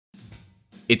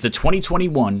It's a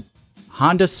 2021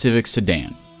 Honda Civic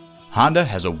sedan. Honda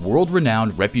has a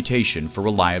world-renowned reputation for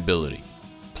reliability.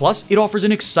 Plus, it offers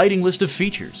an exciting list of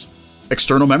features.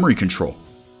 External memory control,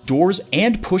 doors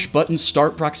and push-button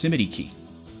start proximity key,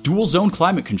 dual-zone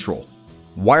climate control,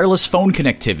 wireless phone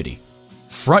connectivity,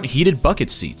 front heated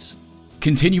bucket seats,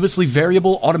 continuously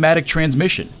variable automatic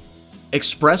transmission,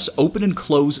 express open and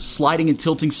close sliding and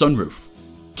tilting sunroof,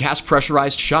 gas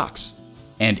pressurized shocks,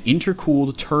 and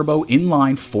intercooled turbo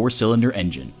inline 4-cylinder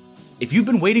engine. If you've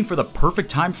been waiting for the perfect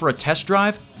time for a test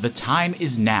drive, the time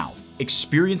is now.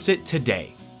 Experience it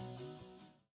today.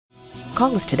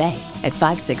 Call us today at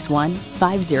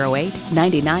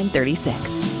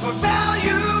 561-508-9936.